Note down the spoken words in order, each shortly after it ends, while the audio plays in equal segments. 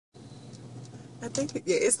I think,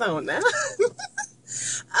 yeah, it's on now.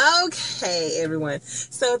 Okay, everyone.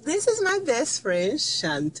 So this is my best friend,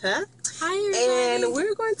 Shanta. Hi, everybody. And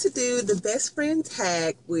we're going to do the best friend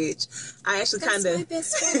tag, which I actually kind of... my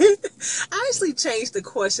best friend. I actually changed the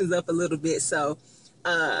questions up a little bit, so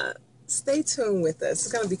stay tuned with us.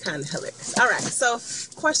 It's going to be kind of hilarious. All right, so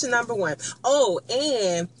question number 1. Oh,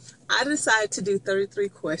 and I decided to do 33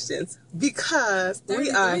 questions because 33.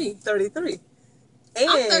 We are 33. And,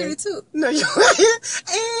 I'm 32. No, you're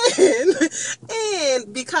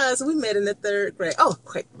and because we met in the 3rd grade. Oh,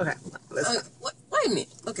 quick. Okay. Wait a minute.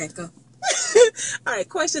 Okay, go. All right.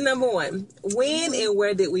 Question number 1. When and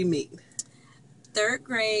where did we meet? 3rd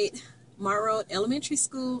grade, Mart Road Elementary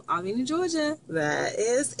School, Albany, Georgia. That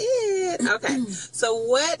is it. Okay. So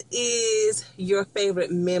what is your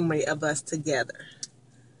favorite memory of us together?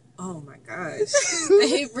 Oh, my gosh.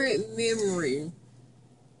 Favorite memory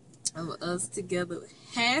of us together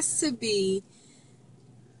has to be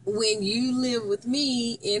when you lived with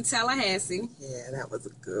me in Tallahassee. Yeah, that was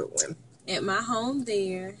a good one. At my home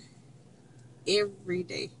there, every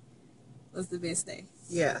day was the best day.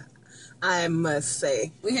 Yeah, I must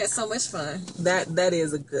say. We had so much fun. That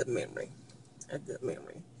is a good memory. A good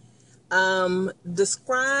memory.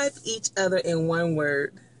 Describe each other in one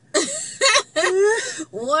word.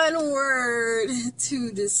 One word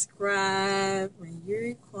to describe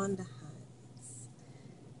Yuri Kwanda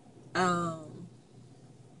Hines.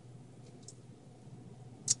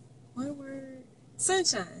 One word.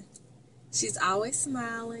 Sunshine. She's always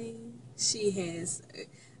smiling. She has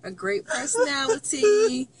a great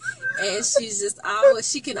personality, and she's just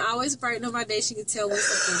always, she can always brighten up my day. She can tell when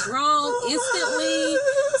something's wrong instantly.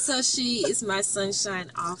 So she is my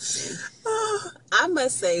sunshine often. I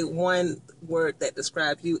must say one word that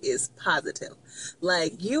describes you is positive.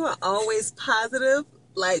 Like, you are always positive,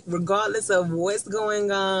 like, regardless of what's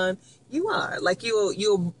going on, you are. Like,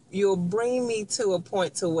 you'll bring me to a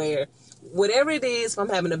point to where whatever it is, if I'm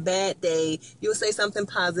having a bad day, you'll say something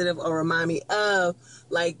positive or remind me of,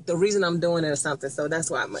 like, the reason I'm doing it or something. So that's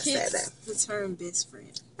why I must say that. The term best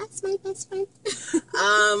friend. That's my best friend.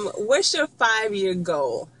 What's your 5-year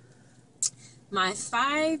goal? My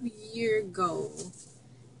 5-year goal.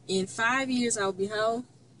 In 5 years, I'll be how?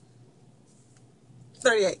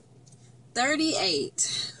 38.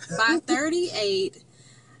 38. By 38,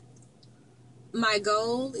 my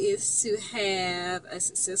goal is to have a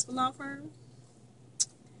successful law firm.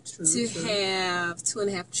 True. Have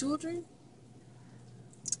 2.5 children.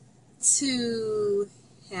 To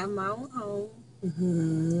have my own home.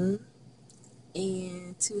 Mm-hmm.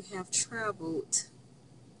 And to have traveled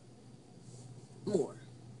more.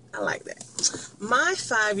 I like that. My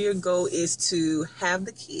 5-year goal is to have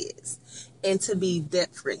the kids and to be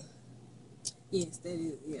debt free. Yes, that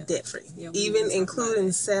is, yeah. Debt free. Yeah, even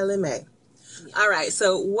including Sally Mae. Yeah. All right,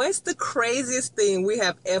 so what's the craziest thing we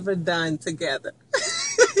have ever done together?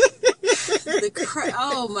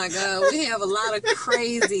 Oh my God, we have a lot of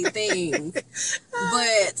crazy things,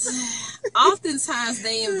 but oftentimes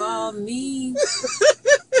they involve me.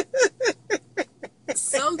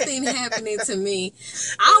 Something happening to me.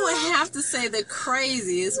 I would have to say the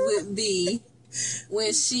craziest would be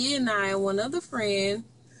when she and I and one other friend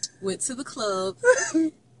went to the club,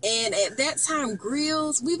 and at that time,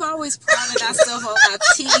 grills, we've always prided ourselves on our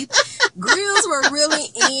teeth. Grills were really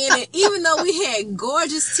in, and even though we had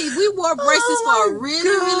gorgeous teeth, we wore braces for a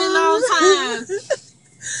really long time.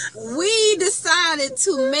 We decided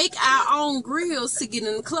to make our own grills to get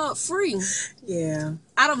in the club free. Yeah.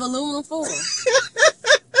 Out of aluminum foil.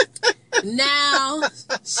 Now,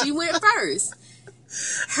 she went first.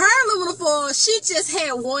 Her aluminum foil, she just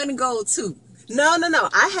had one go-to. No.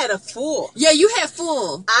 I had a full. Yeah, you had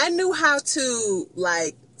full. I knew how to,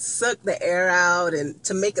 like, suck the air out and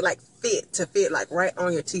to make it, like, fit, like, right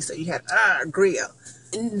on your teeth so you had a grill.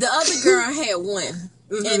 And the other girl had one.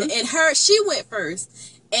 Mm-hmm. And her, she went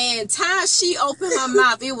first. And time she opened her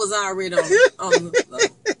mouth, it was already on the floor.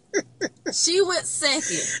 She went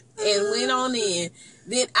second and went on in.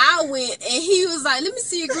 Then I went, and he was like, let me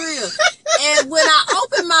see your grill. And when I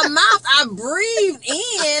opened my mouth, I breathed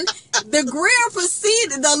in. The grill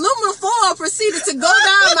proceeded, the aluminum foil proceeded to go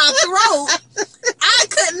down my throat. I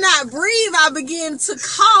could not breathe. I began to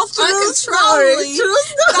cough uncontrollably.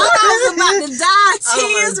 Thought I was about to die.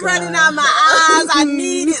 Tears running out my eyes. I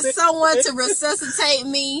needed someone to resuscitate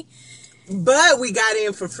me. But we got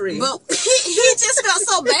in for free. But he just felt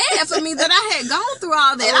so bad for me that I had gone through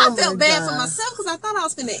all that. I felt bad for myself because I thought it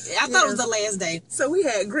was the last day. So we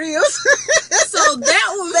had grills. So that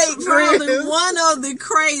was probably one of the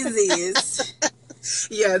craziest.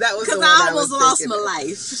 Yeah, that was because I almost lost my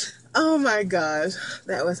life. Oh my gosh,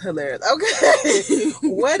 that was hilarious. Okay.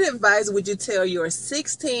 What advice would you tell your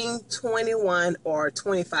 16, 21, or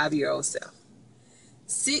 25-year-old self?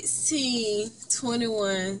 16,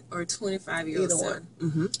 21, or 25-year-old Either self. one.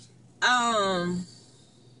 Mm-hmm.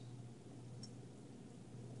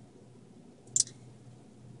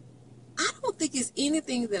 I don't think it's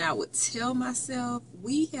anything that I would tell myself.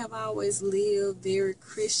 We have always lived very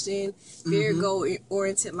Christian, very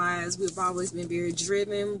goal-oriented lives. We've always been very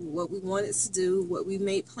driven, what we wanted to do, what we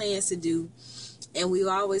made plans to do. And we've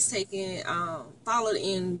always taken, followed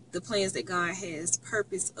in the plans that God has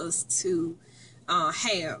purposed us to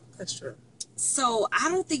have. That's true. So I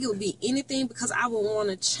don't think it would be anything, because I would want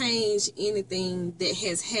to change anything that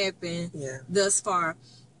has happened thus far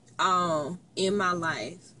in my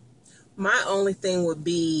life. My only thing would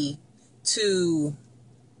be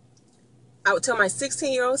I would tell my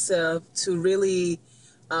 16-year-old self to really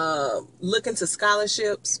look into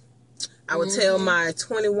scholarships. I would tell my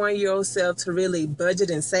 21-year-old self to really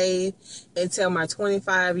budget and save, and tell my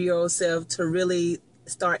 25-year-old self to really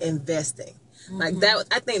start investing. Like that,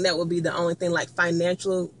 I think that would be the only thing, like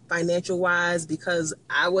financial wise, because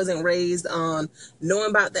I wasn't raised on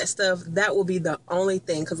knowing about that stuff. That will be the only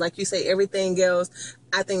thing, because like you say, everything else,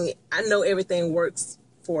 I know everything works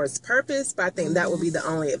for its purpose, but I think that would be the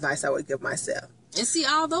only advice I would give myself. And see,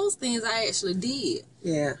 all those things I actually did.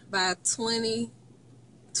 Yeah. By 20,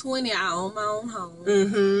 I owned my own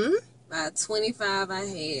home. By 25, I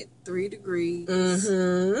had 3 degrees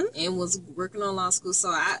and was working on law school. So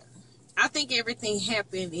I think everything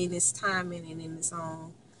happened in its timing and in its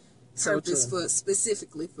own purpose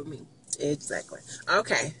specifically for me. Exactly.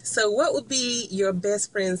 Okay. So what would be your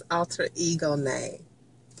best friend's alter ego name?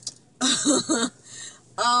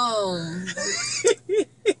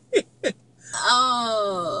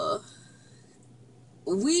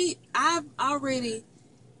 I've already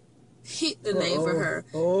picked the name for her.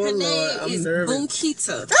 Lord, Her name is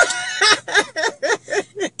Boomkita.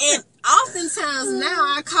 And oftentimes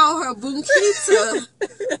now I call her Boomkita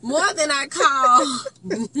more than I call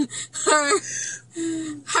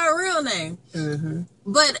her real name.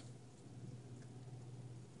 But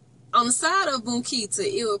on the side of Boomkita,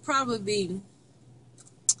 it would probably be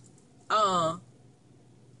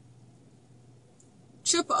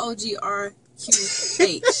Triple OGRQH.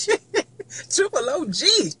 Triple OG.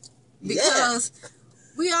 Because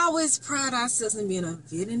we always pride ourselves in being a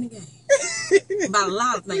vet in the game. About a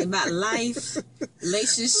lot of things. About life,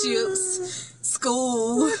 relationships,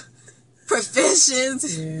 school, professions.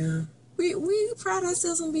 Yeah. We pride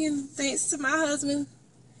ourselves on being, thanks to my husband,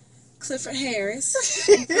 Clifford Harris,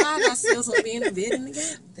 we pride ourselves on being a vet in the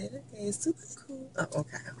game. Vet in the game, super cool. Oh,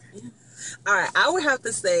 okay. Yeah. All right, I would have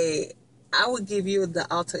to say, I would give you the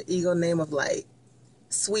alter ego name of like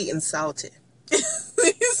Sweet and Salty.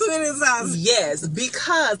 Sweet and salty. Yes,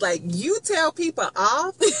 because like you tell people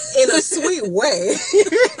off in a sweet way.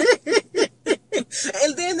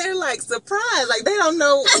 And then they're like surprised, like they don't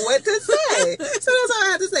know what to say. So that's all I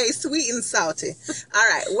have to say, Sweet and Salty. All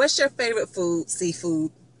right, what's your favorite food?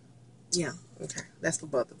 Seafood? Yeah. Okay, that's for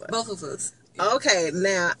both of us. Both of us. Okay,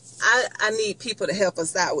 now I need people to help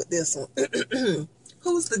us out with this one.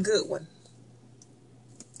 Who's the good one?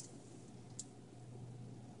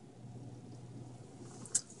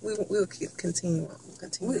 We'll continue on.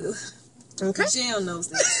 Okay. Jill knows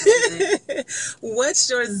that. What's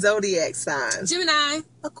your zodiac sign? Gemini.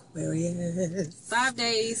 Aquarius. 5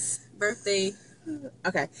 days. Birthday.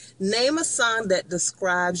 Okay. Name a song that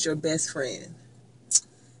describes your best friend.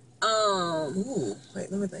 Ooh,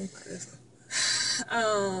 wait, let me think about this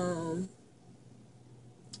one.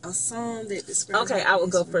 A song that describes. Okay, I will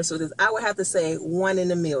go first with this. I would have to say 1 in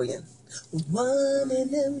a million. 1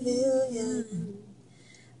 in a million.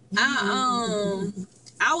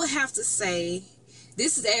 I would have to say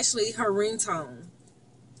this is actually her ringtone.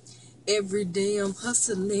 Every day I'm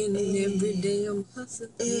hustling, every day I'm hustling.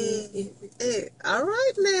 All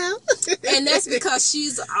right now. And that's because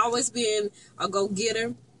she's always been a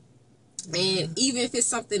go-getter. And even if it's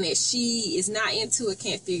something that she is not into or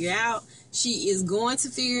can't figure out, she is going to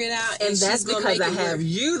figure it out. And that's because I have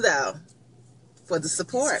you, though, for the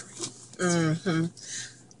support.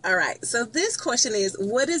 All right. So this question is,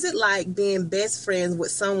 what is it like being best friends with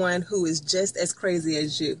someone who is just as crazy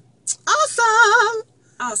as you? Awesome.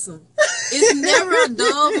 Awesome. It's never a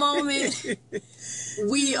dull moment.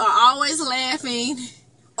 We are always laughing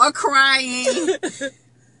or crying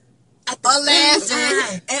or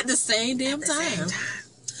laughing at the same damn time.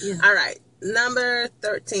 Yeah. All right. Number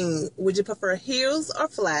 13. Would you prefer heels or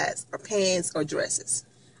flats or pants or dresses?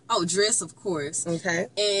 Oh, dress, of course. Okay.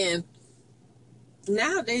 And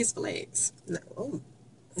nowadays, flats. No. Oh.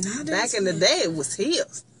 Back in the day, it was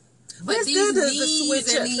heels. But these knees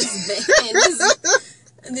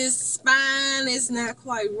and this spine is not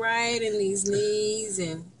quite right, and these knees,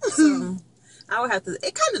 and so I would have to.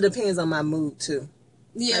 It kind of depends on my mood too.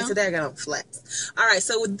 Yeah. Like today I got on flats. All right.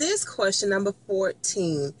 So with this question, number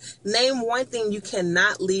 14, name one thing you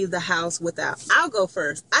cannot leave the house without. I'll go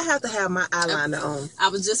first. I have to have my eyeliner on. I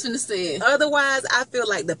was just finna say it. Otherwise, I feel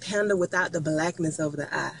like the panda without the blackness over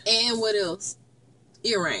the eye. And what else?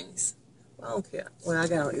 Earrings. I don't care. Well, I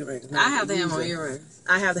got on earrings. I have to have my earrings.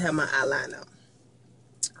 I have to have my eyeliner on.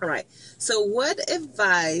 All right. So what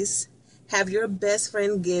advice have your best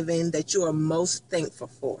friend given that you are most thankful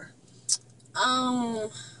for?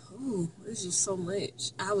 There's just so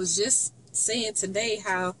much. I was just saying today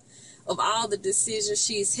how of all the decisions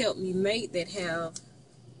she's helped me make that have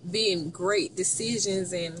been great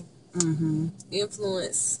decisions and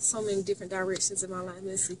influence so many different directions in my life,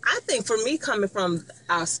 Missy. I think for me, coming from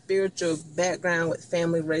our spiritual background with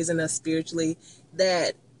family raising us spiritually,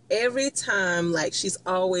 that every time, like, she's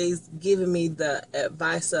always giving me the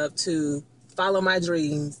advice of to follow my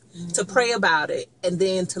dreams, to pray about it, and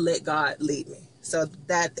then to let God lead me. So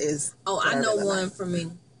that is. Oh, I know one for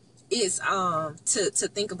me. It's to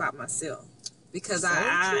think about myself, because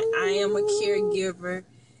I am a caregiver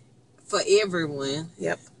for everyone.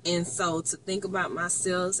 Yep. And so to think about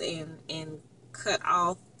myself and cut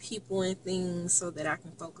off people and things so that I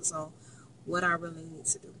can focus on what I really need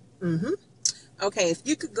to do. Okay, if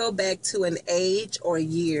you could go back to an age or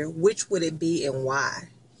year, which would it be and why?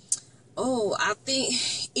 Oh, I think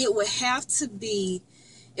it would have to be,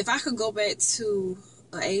 if I could go back to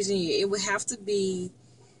an age and year, it would have to be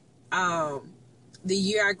the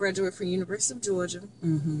year I graduated from University of Georgia.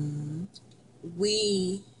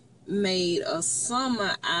 We made a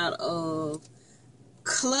summer out of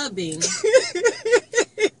clubbing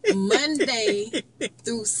Monday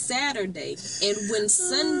through Saturday, and when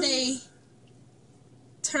Sunday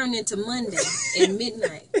turned into Monday at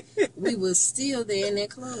midnight, we was still there in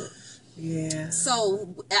that club. Yeah.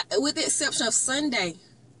 So with the exception of Sunday,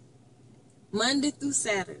 Monday through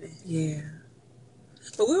Saturday. Yeah.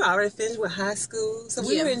 But we were already finished with high school, so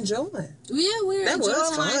we were enjoying. Yeah, we were that enjoying.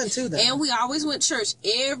 was fun too, though. And we always went to church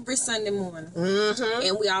every Sunday morning.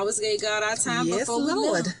 And we always gave God our time before we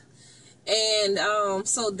left. And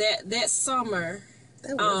so that summer,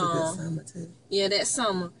 that was a good summer too. Yeah, that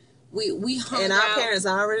summer we hung out. And our parents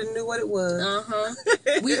already knew what it was.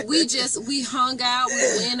 We hung out.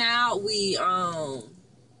 We went out. We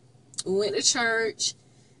went to church.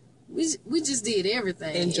 We just did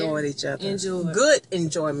everything. Enjoyed each other. Enjoyed. Good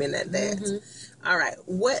enjoyment at that. All right.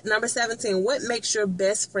 Number 17, what makes your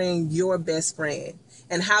best friend your best friend?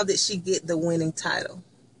 And how did she get the winning title?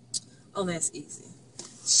 Oh, that's easy.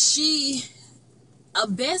 A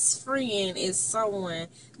best friend is someone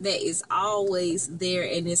that is always there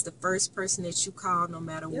and is the first person that you call no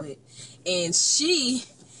matter what. And she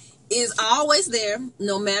is always there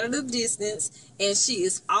no matter the distance, and she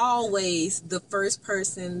is always the first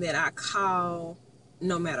person that I call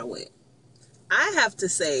no matter what. I have to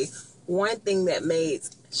say, one thing that made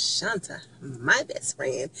Shanta my best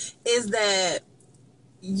friend is that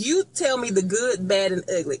you tell me the good, bad, and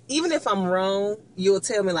ugly. Even if I'm wrong, you'll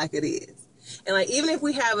tell me like it is. And like, even if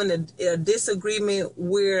we have a disagreement,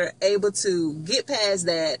 we're able to get past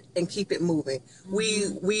that and keep it moving.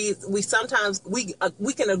 We sometimes we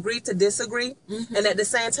can agree to disagree, and at the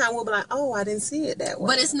same time we'll be like, oh, I didn't see it that way.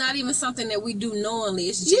 But it's not even something that we do knowingly.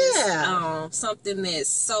 It's just something that's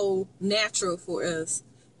so natural for us.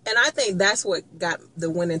 And I think that's what got the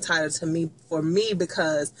winning title for me,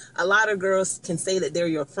 because a lot of girls can say that they're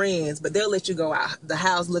your friends, but they'll let you go out the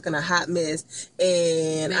house looking a hot mess.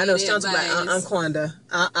 And I know Shanta's like, Quanda,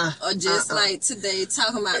 or just like today,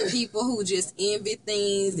 talking about people who just envy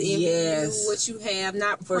things, envy you, what you have,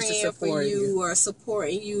 not praying for you or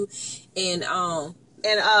supporting you. And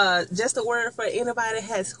just a word for anybody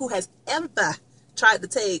who has ever tried to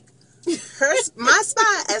take my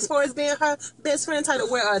spot as far as being her best friend title.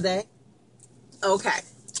 Where are they? Okay.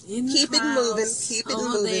 Keep it moving. Keep it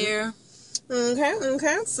moving. There.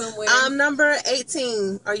 Okay. Somewhere. Number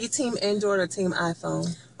 18. Are you team Android or team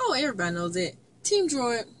iPhone? Oh, everybody knows it. Team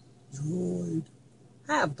Droid.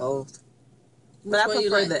 I have both. But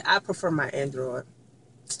I prefer my Android.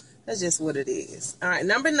 That's just what it is. All right.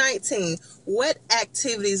 Number 19. What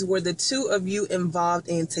activities were the two of you involved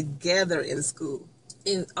in together in school?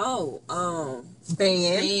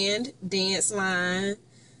 Band, dance line,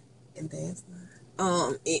 and dance line.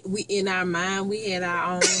 we in our mind we had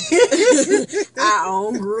our own our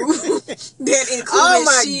own group that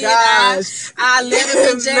included our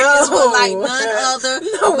letterman jackets were like none other.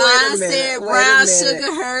 Mine said brown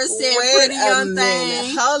sugar, hers said pretty young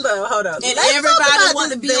thing. Hold on. And everybody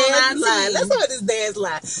wanted to be on our team. Let's talk about this dance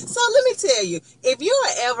line. So let me tell you, if you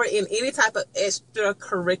are ever in any type of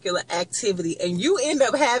extracurricular activity and you end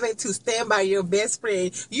up having to stand by your best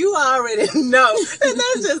friend, you already know. And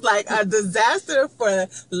that's just like a disaster for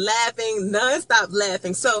laughing, non-stop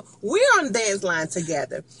laughing. So we're on the dance line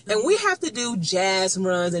together and we have to do jazz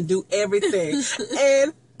runs and do everything.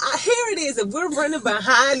 And here it is, if we're running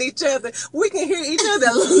behind each other, we can hear each other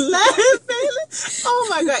laughing. Oh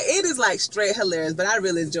my God, it is like straight hilarious, but I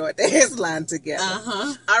really enjoyed the dance line together.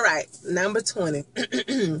 All right, number 20.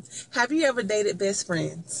 Have you ever dated best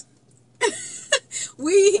friends?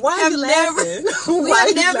 We have never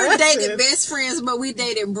dated best friends, but we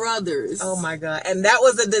dated brothers. Oh my God. And that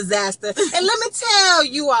was a disaster. And let me tell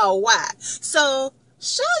you all why. So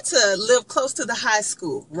Shanta lived close to the high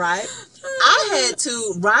school, right? I had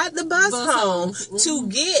to ride the bus home to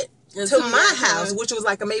get to my house, which was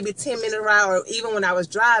like a maybe 10-minute ride, or even when I was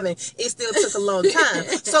driving, it still took a long time.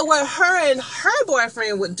 So what her and her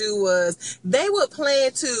boyfriend would do was they would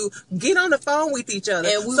plan to get on the phone with each other.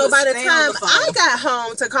 So by the time I got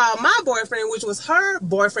home to call my boyfriend, which was her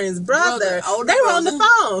boyfriend's brother, they were on the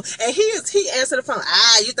phone. And he answered the phone.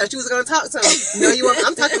 You thought you was going to talk to him. No, you weren't.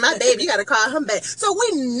 I'm talking to my baby. You got to call him back. So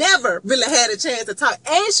we never really had a chance to talk.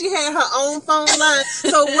 And she had her own phone line.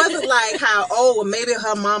 So it wasn't like how, well, maybe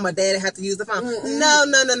her mom or dad had to use the phone. No.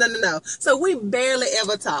 So we barely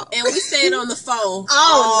ever talked. And we stayed on the phone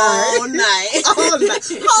all night.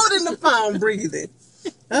 Holding the phone, breathing.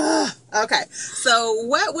 Okay. So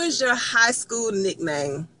what was your high school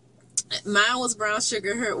nickname? Mine was brown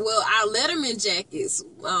sugar. Our letterman jackets.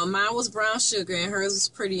 Mine was brown sugar and hers was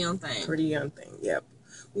pretty young thing. Pretty young thing, yep.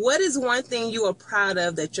 What is one thing you are proud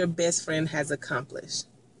of that your best friend has accomplished?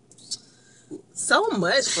 So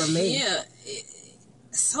much for me. Yeah.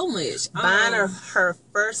 So much. Buying her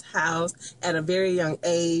first house at a very young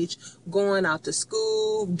age, going out to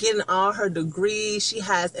school, getting all her degrees. She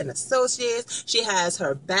has an associate's, she has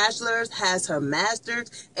her bachelor's, has her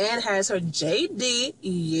master's, and has her JD.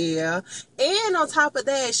 Yeah. And on top of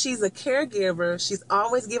that, she's a caregiver. She's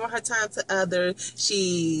always giving her time to others.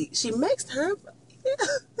 She makes time.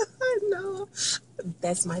 I know.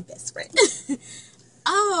 That's my best friend.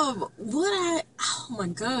 Oh my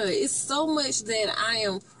God, it's so much that I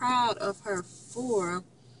am proud of her for.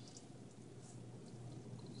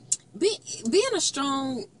 Being a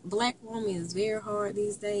strong black woman is very hard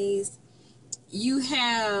these days. You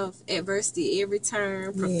have adversity every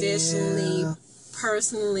turn, professionally,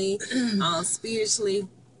 personally, spiritually.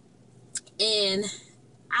 And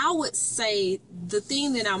I would say the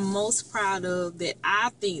thing that I'm most proud of, that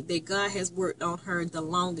I think that God has worked on her the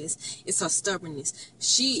longest, is her stubbornness.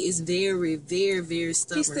 She is very, very, very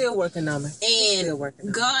stubborn. He's still working on her.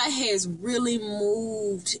 And God has really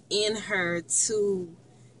moved in her to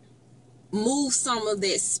move some of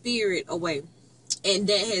that spirit away. And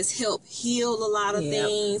that has helped heal a lot of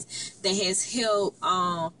things. That has helped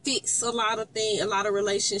fix a lot of things, a lot of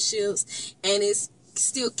relationships. And it's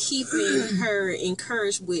still keeping her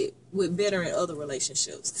encouraged with better in other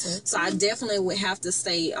relationships. So I definitely would have to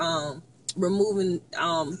say removing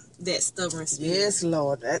that stubborn spirit. Yes,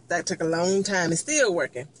 Lord. That took a long time. It's still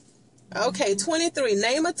working. Okay, 23.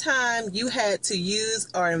 Name a time you had to use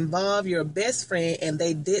or involve your best friend and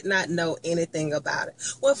they did not know anything about it.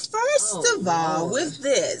 Well, first of all, with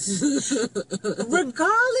this,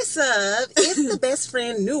 regardless of if the best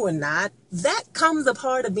friend knew or not, that comes a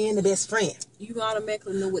part of being the best friend. You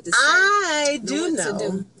automatically know what to say. I do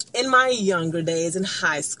know in my younger days in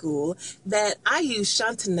high school that I used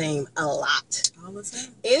Shanta name a lot. All the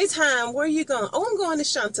time. Anytime, where are you going? Oh, I'm going to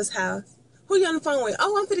Shanta's house. Who you on the phone with?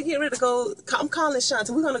 Oh, I'm going to get ready to go. I'm calling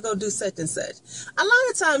Shanta. We're going to go do such and such. A lot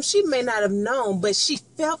of times she may not have known, but she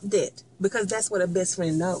felt it because that's what a best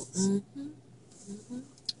friend knows.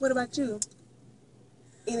 What about you?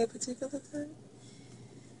 Any particular time?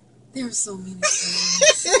 There were so many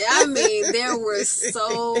times. I mean, there were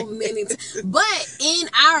so many times. But in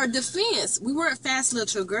our defense, we weren't fast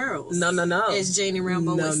little girls. No. As Janie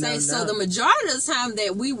Rambo would say. So the majority of the time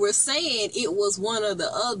that we were saying it was one or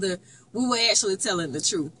the other, we were actually telling the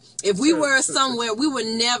truth. If we were somewhere, we were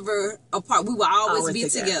never apart. We would always be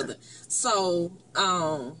together. So,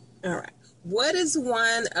 all right. What is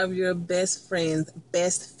one of your best friend's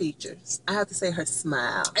best features? I have to say her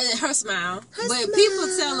smile. Her smile. But people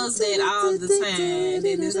tell us that all the time,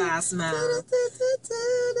 that it's our smile.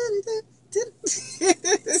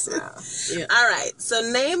 So, yeah. All right. So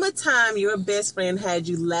name a time your best friend had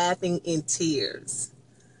you laughing in tears.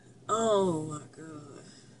 Oh my God.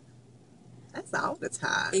 That's all the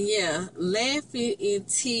time. Yeah, laughing in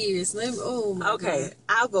tears. Oh my Okay, God.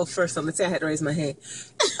 I'll go first. I'm gonna say I had to raise my hand.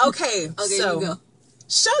 Okay, Okay, so you go.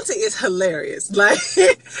 Shanta is hilarious. Like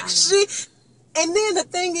she, and then the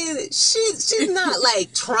thing is, she's not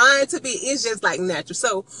like trying to be. It's just like natural.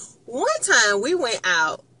 So one time we went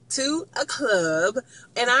out to a club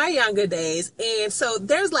in our younger days, and so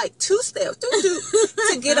there's like 2 steps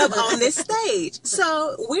to get up on this stage.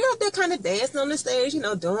 So we're up there kind of dancing on the stage, you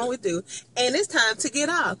know, doing what we do, and it's time to get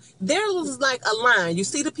off. There was like a line. You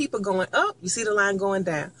see the people going up, you see the line going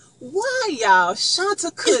down. Why, y'all?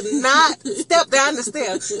 Shanta could not step down the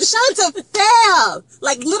steps. Shanta fell,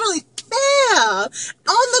 like literally fell on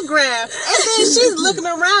the ground, and then she's looking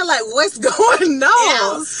around like, what's going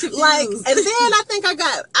on? Like, and then I think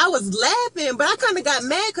I was laughing, but I kind of got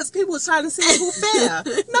mad because people was trying to see who fell.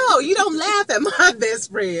 No, you don't laugh at my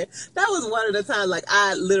best friend. That was one of the times, like,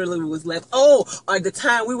 I literally was laughing. Oh, or the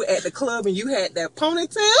time we were at the club and you had that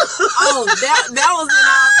ponytail. Oh, that was in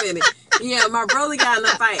our minute. Yeah, my brother got in a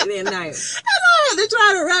fight that night. And I had to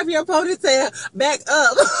try to wrap your ponytail back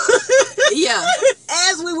up. Yeah.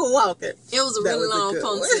 As we were walking. It was a really long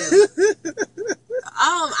ponytail.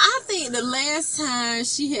 I think the last time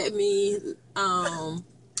she had me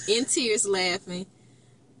in tears laughing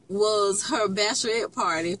was her bachelorette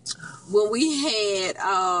party when we had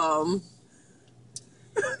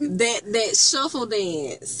that shuffle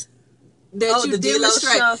dance. That you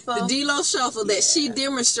demonstrated, the D-Lo shuffle that she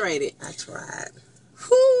demonstrated. I tried.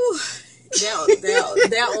 Whew,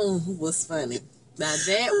 that one was funny. Now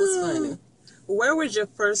that was funny. Where was your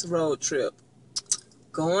first road trip?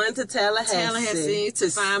 Going to Tallahassee to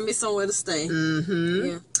find me somewhere to stay. Mm-hmm.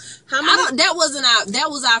 Yeah. How many? That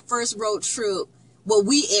was our first road trip. Well,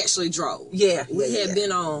 we actually drove. Yeah. We had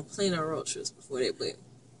been on plenty of road trips before that, but.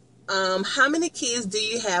 How many kids do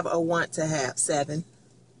you have or want to have? 7.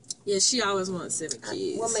 Yeah, she always wanted 7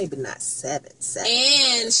 kids. Well, maybe not 7.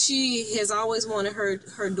 And she has always wanted her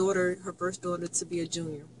first daughter, to be a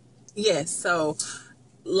junior. Yes, so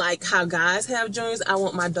like how guys have juniors, I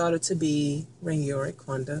want my daughter to be Ranyuri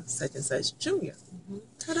Kwanda, such and such junior. Mm-hmm.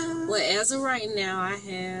 Ta-da. Well, as of right now,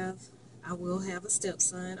 I will have a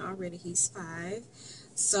stepson already. He's 5.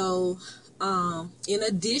 So, in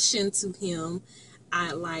addition to him,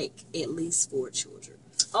 I like at least 4 children.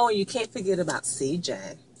 Oh, you can't forget about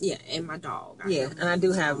CJ. Yeah, and my dog. And I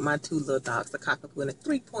do have my 2 little dogs, the cockapoo and a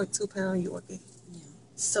 3.2-pound Yorkie. Yeah.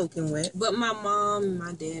 Soaking wet. But my mom, and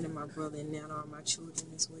my dad, and my brother, and now are my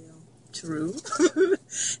children as well. True.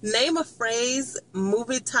 Name a phrase,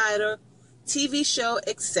 movie title, TV show,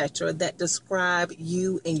 etc. that describe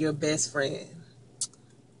you and your best friend.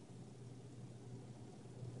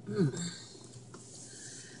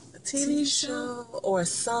 A TV show or a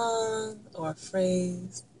song or a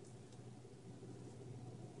phrase.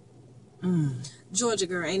 Georgia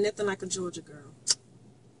girl. Ain't nothing like a Georgia girl.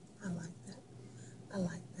 I like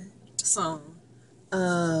that. Song.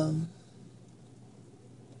 Oh,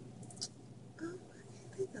 I can't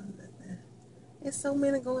think of nothing. There's so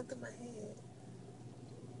many going through my head.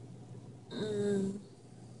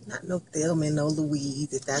 Not no Thelma, no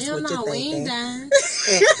Louise, if that's what you're thinking. We ain't dying.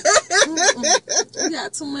 We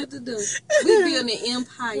got too much to do. We building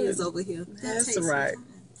empires over here. That's right.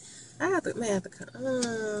 I have to, I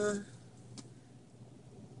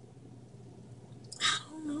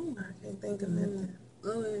don't know. I can't think of nothing.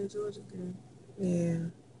 Oh, yeah, Georgia girl. Yeah.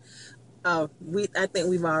 Oh, I think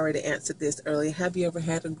we've already answered this earlier. Have you ever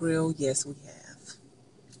had a grill? Yes, we have.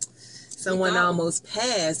 Someone almost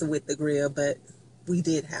passed with the grill, but we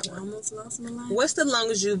did have one. Almost lost my life. What's the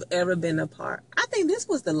longest you've ever been apart? I think this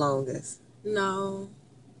was the longest. No.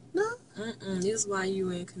 No? This is why you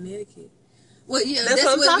were in Connecticut. Well, yeah, that's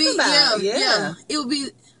what I'm talking about. Yeah. It would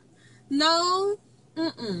be, no.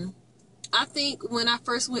 I think when I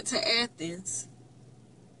first went to Athens,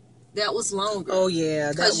 that was longer. Oh,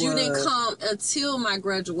 yeah. Because you didn't come until my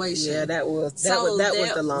graduation. Yeah, that was the longest.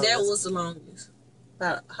 That was the longest.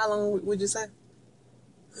 How long would you say?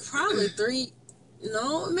 Probably 3.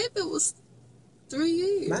 No, maybe it was 3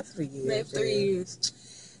 years. About 3 years. Maybe 3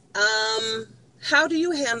 years. How do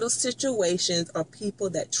you handle situations or people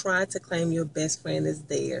that try to claim your best friend as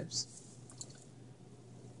theirs?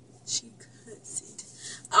 She cuts it.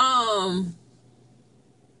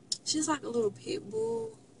 She's like a little pit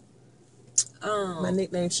bull. My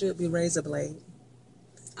nickname should be Razor Blade.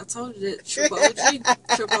 I told you that. Triple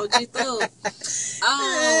OG thug.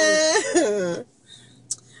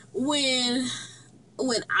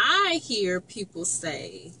 When I hear people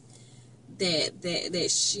say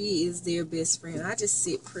that she is their best friend. I just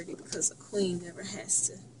sit pretty because a queen never has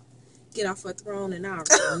to get off her throne, and I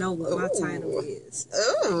already know what my title is.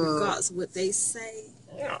 Regardless of what they say,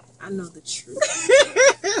 I know the truth.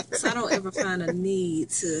 So I don't ever find a need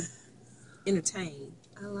to entertain.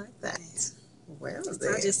 I like that. Well, so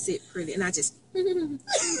I just sit pretty, and I just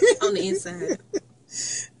on the inside.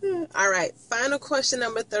 All right. Final question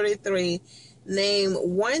number 33. Name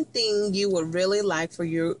one thing you would really like for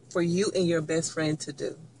you and your best friend to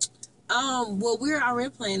do. Well, we're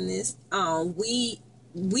already planning this. We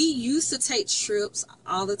used to take trips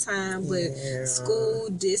all the time, but school,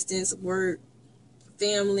 distance, work,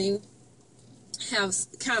 family have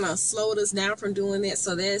kind of slowed us down from doing that.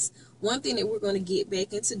 So that's one thing that we're going to get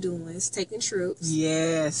back into doing is taking trips.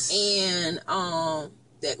 Yes. And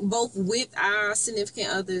that both with our significant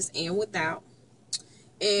others and without.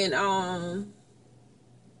 And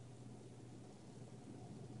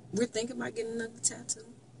we're thinking about getting another tattoo.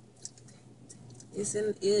 It's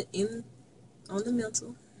in on the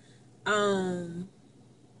mental.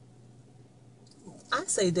 I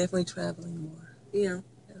say definitely traveling more. Yeah.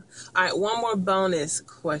 All right, one more bonus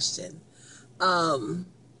question.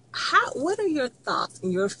 What are your thoughts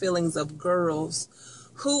and your feelings of girls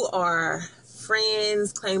who are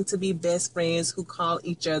friends, claim to be best friends, who call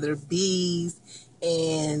each other bees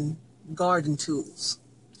and garden tools?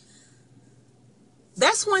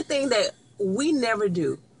 That's one thing that we never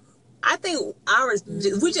do. I think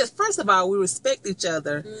we just, first of all, we respect each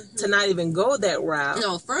other to not even go that route.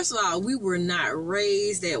 No, first of all, we were not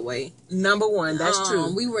raised that way. Number one, that's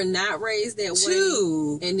true. We were not raised that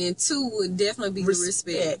way. And then 2 would definitely be the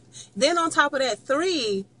respect. Then on top of that,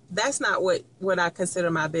 3, that's not what I consider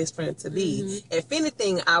my best friend to be. If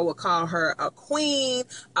anything, I would call her a queen.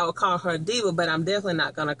 I would call her a diva, but I'm definitely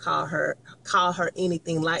not going to call her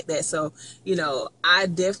anything like that. So, I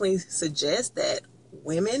definitely suggest that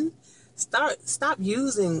women stop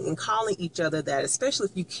using and calling each other that, especially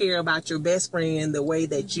if you care about your best friend the way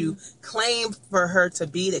that you claim for her to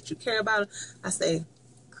be, that you care about her. I say,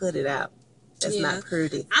 cut it out. That's not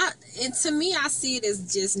pretty. And to me, I see it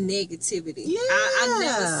as just negativity. Yeah. I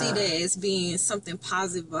never see that as being something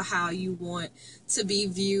positive or how you want to be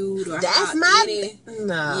viewed or or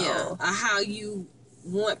how you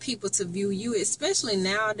want people to view you, especially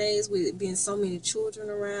nowadays with it being so many children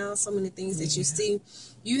around, so many things that you see.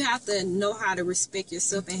 You have to know how to respect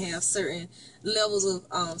yourself and have certain levels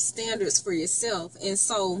of standards for yourself. And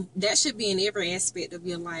so that should be in every aspect of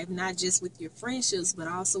your life, not just with your friendships, but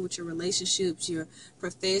also with your relationships, your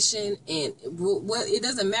profession. And it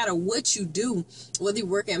doesn't matter what you do, whether you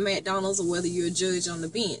work at McDonald's or whether you're a judge on the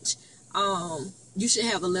bench. You should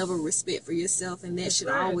have a level of respect for yourself, and that should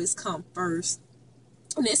always come first.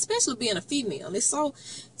 And especially being a female. There's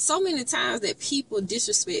so many times that people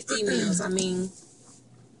disrespect females. I mean,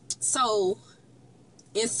 so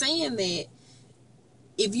in saying that,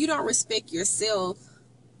 if you don't respect yourself,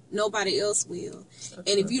 nobody else will.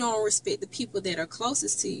 And if you don't respect the people that are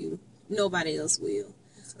closest to you, nobody else will.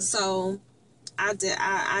 So I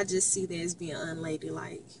just see that as being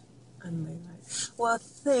unladylike. Well,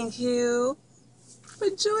 thank you for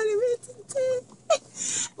joining me today.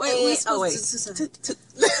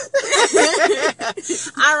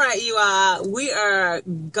 All right, you all. We are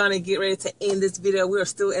gonna get ready to end this video. We are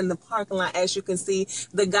still in the parking lot, as you can see.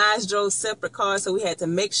 The guys drove separate cars, so we had to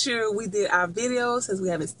make sure we did our videos since we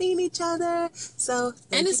haven't seen each other. So,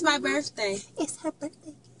 and it's my birthday. It's her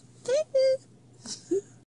birthday.